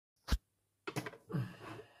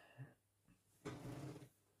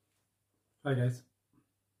Hi guys,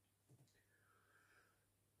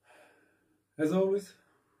 as always,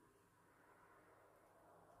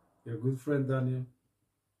 your good friend Daniel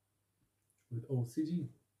with OCG.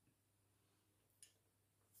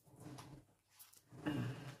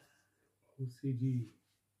 OCG.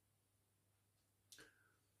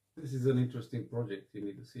 This is an interesting project you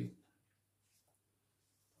need to see.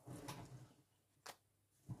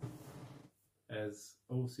 As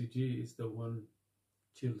OCG is the one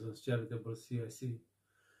children's charitable CIC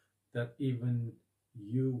that even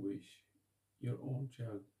you wish your own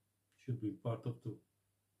child should be part of too.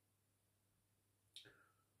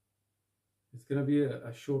 It's gonna be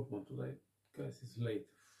a short one today, guys. It's late,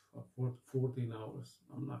 14 hours.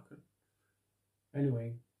 I'm not gonna.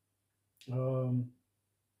 Anyway, um,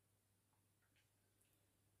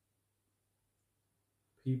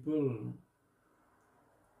 people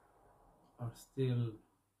are still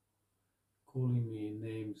calling me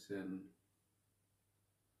names and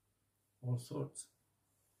all sorts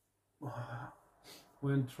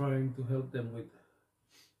when trying to help them with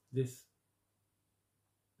this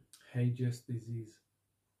Hages disease,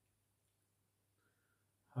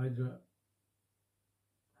 Hydra,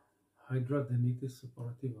 hydradenitis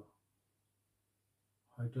suppurativa,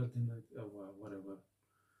 hydradenitis, whatever.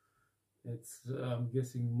 It's I'm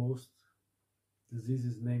guessing most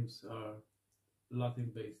diseases names are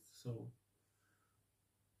Latin based, so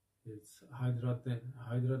it's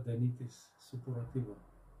hydradenitis suppurativa.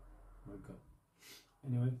 My God.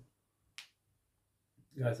 Anyway,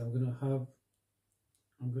 guys, I'm gonna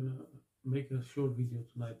make a short video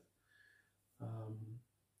tonight, um,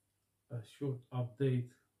 a short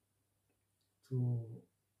update to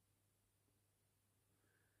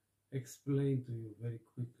explain to you very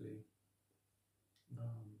quickly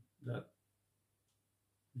that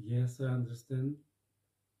yes, I understand.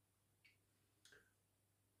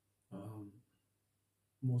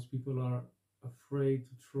 Most people are afraid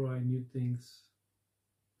to try new things,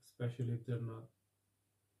 especially if they're not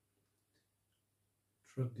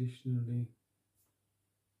traditionally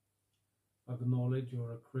acknowledged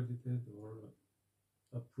or accredited or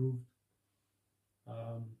approved.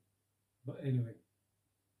 But anyway,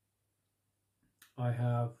 I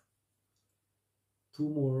have two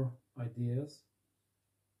more ideas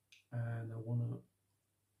and I want to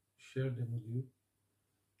share them with you.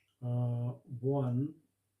 One,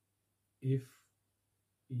 if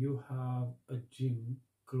you have a gym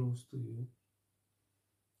close to you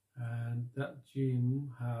and that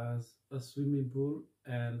gym has a swimming pool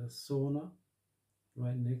and a sauna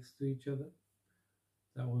right next to each other,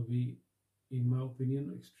 that will be, in my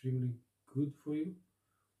opinion, extremely good for you.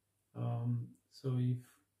 So if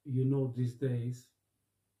you know, these days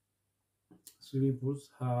swimming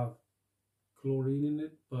pools have chlorine in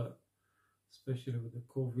it, but especially with the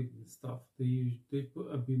COVID and stuff, they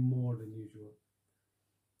put a bit more than usual.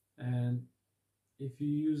 And if you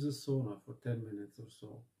use a sauna for 10 minutes or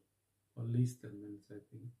so, at least 10 minutes, I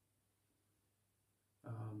think,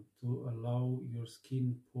 to allow your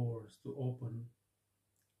skin pores to open,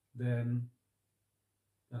 then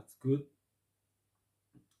that's good.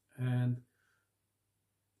 And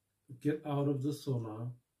get out of the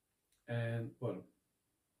sauna, and well,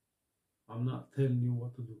 I'm not telling you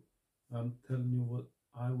what to do, I'm telling you what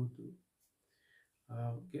I would do.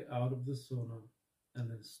 Get out of the sauna and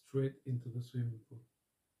then straight into the swimming pool,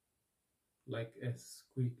 like as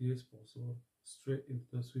quickly as possible, straight into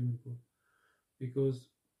the swimming pool, because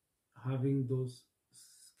having those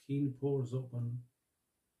skin pores open,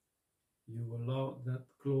 you allow that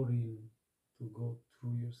chlorine to go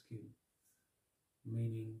through your skin,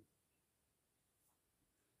 meaning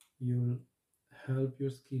you'll help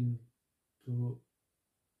your skin to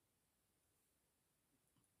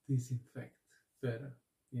disinfect better,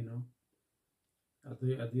 you know. At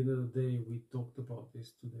the end of the day, we talked about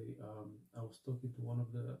this today. I was talking to one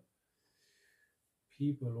of the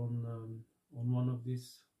people on one of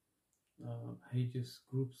these Hages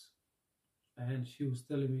groups, and she was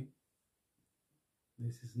telling me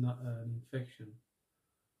this is not an infection.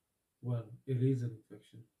 Well, it is an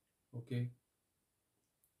infection, okay?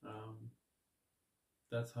 Um,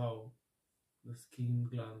 that's how the skin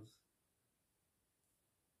glands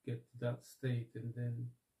get to that state, and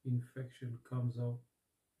then infection comes out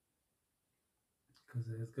because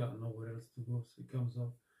it has got nowhere else to go. So it comes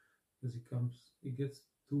out because it gets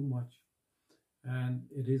too much, and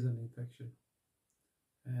it is an infection.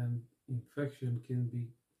 And infection can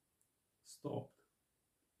be stopped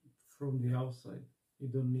from the outside. You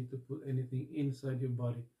don't need to put anything inside your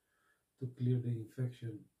body to clear the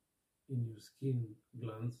infection in your skin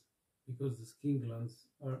glands, because the skin glands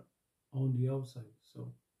are on the outside.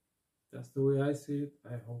 So That's the way I see it.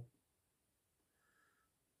 I hope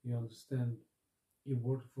you understand. It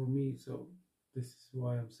worked for me, so this is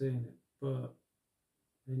why I'm saying it. But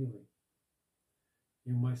anyway,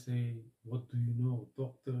 you might say, what do you know?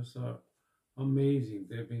 Doctors are amazing.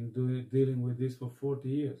 They've been dealing with this for 40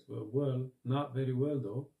 years. Well, not very well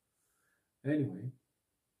though. Anyway,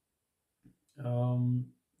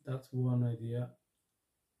 um, that's one idea.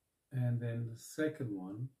 And then the second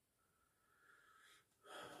one,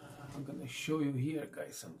 I'm gonna show you here,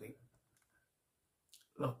 guys, something.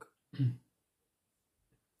 Look,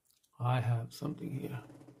 I have something here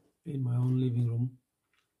in my own living room,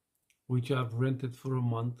 which I've rented for a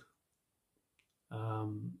month.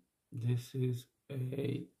 This is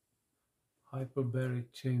a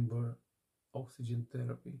hyperbaric chamber oxygen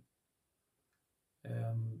therapy.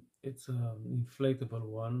 It's an inflatable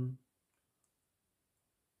one.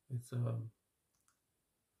 It's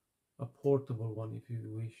a portable one, if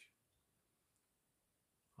you wish.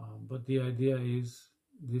 But the idea is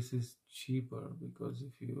this is cheaper because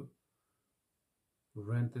if you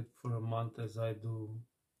rent it for a month, as I do,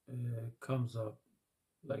 comes up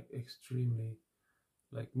like extremely,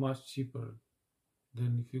 like much cheaper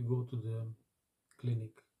than if you go to the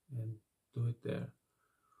clinic and do it there.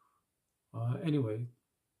 Anyway,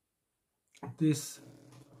 this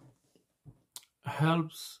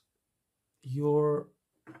helps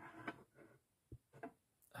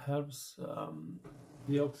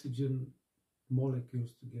the oxygen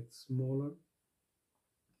molecules to get smaller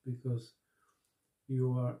because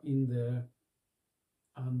you are in there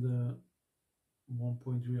under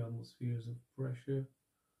 1.3 atmospheres of pressure.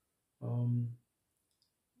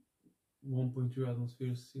 1.3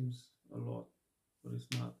 atmospheres seems a lot, but it's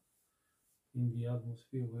not. In the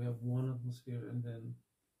atmosphere, we have 1 atmosphere, and then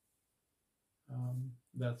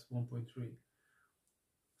that's 1.3.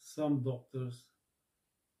 Some doctors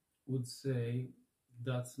would say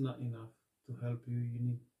that's not enough to help you. You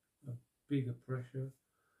need a bigger pressure,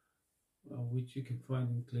 which you can find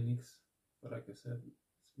in clinics, but like I said,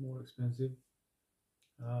 it's more expensive.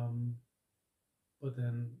 But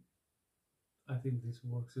then I think this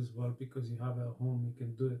works as well because you have it at home, you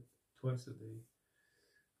can do it twice a day.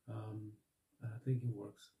 I think it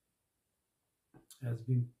works.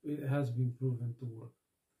 It has been proven to work.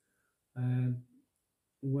 And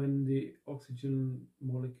when the oxygen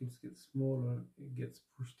molecules get smaller, it gets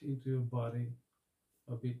pushed into your body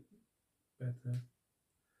a bit better.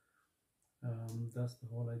 That's the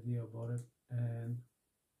whole idea about it. And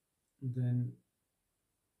then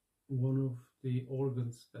one of the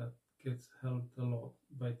organs that gets helped a lot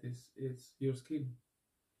by this is your skin,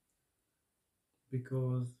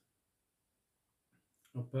 because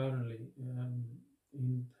apparently it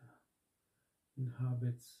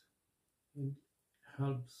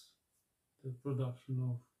helps the production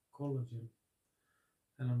of collagen,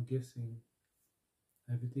 and I'm guessing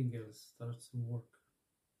everything else starts to work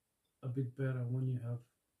a bit better when you have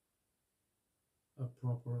a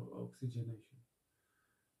proper oxygenation,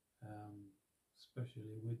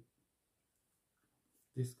 especially with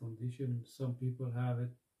this condition. Some people have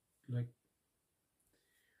it like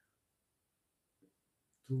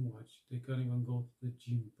too much. They can't even go to the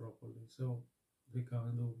gym properly, so they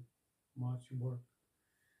can't do much work.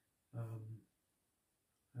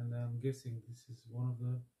 And I'm guessing this is one of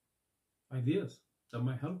the ideas that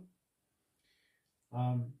might help.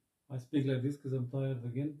 I speak like this because I'm tired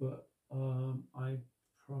again, but I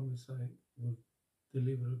promise I will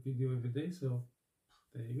deliver a video every day, so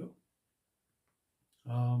there you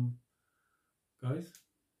go. Guys,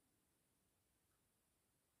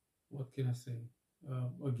 what can I say?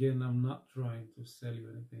 Again, I'm not trying to sell you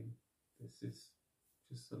anything. This is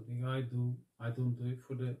just something I do. I don't do it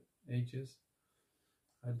for the ages.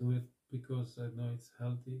 I do it because I know it's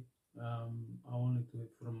healthy. I only do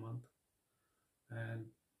it for a month, and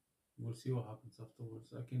we'll see what happens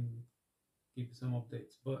afterwards. I can give you some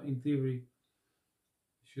updates, but in theory,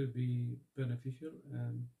 it should be beneficial,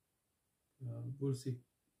 and we'll see.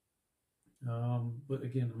 But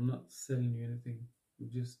again, I'm not selling you anything. I'm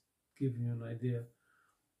just giving you an idea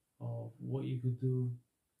of what you could do,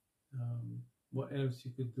 what else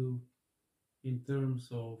you could do in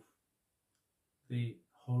terms of the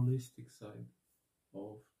holistic side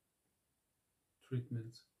of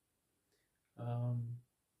treatments.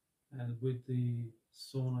 And with the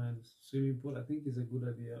sauna and swimming pool, I think is a good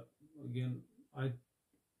idea. Again, I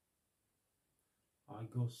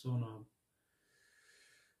go sauna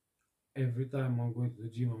every time I'm going to the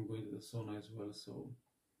gym. I'm going to the sauna as well, so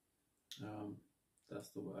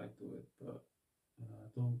that's the way I do it. But I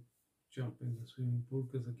don't jump in the swimming pool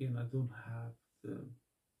because again, I don't have the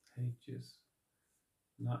H's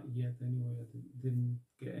Not yet, anyway. I didn't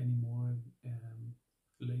get any more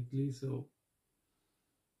lately. So,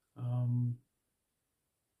 um,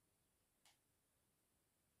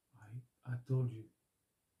 I told you,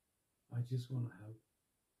 I just want to help.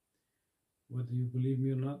 Whether you believe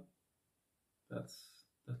me or not,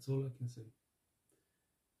 that's all I can say,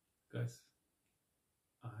 guys.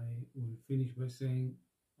 I will finish by saying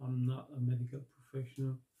I'm not a medical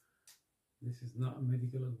professional. This is not a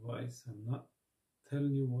medical advice. I'm not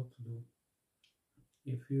telling you what to do.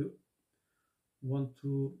 If you want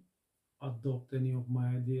to adopt any of my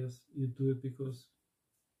ideas, you do it because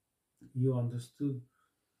you understood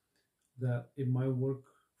that it might work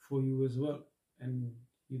for you as well, and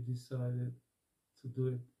you decided to do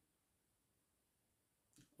it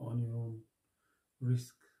on your own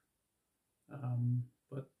risk.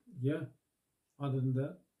 But yeah, other than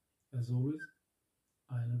that, as always,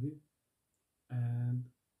 I love you and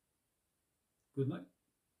good night.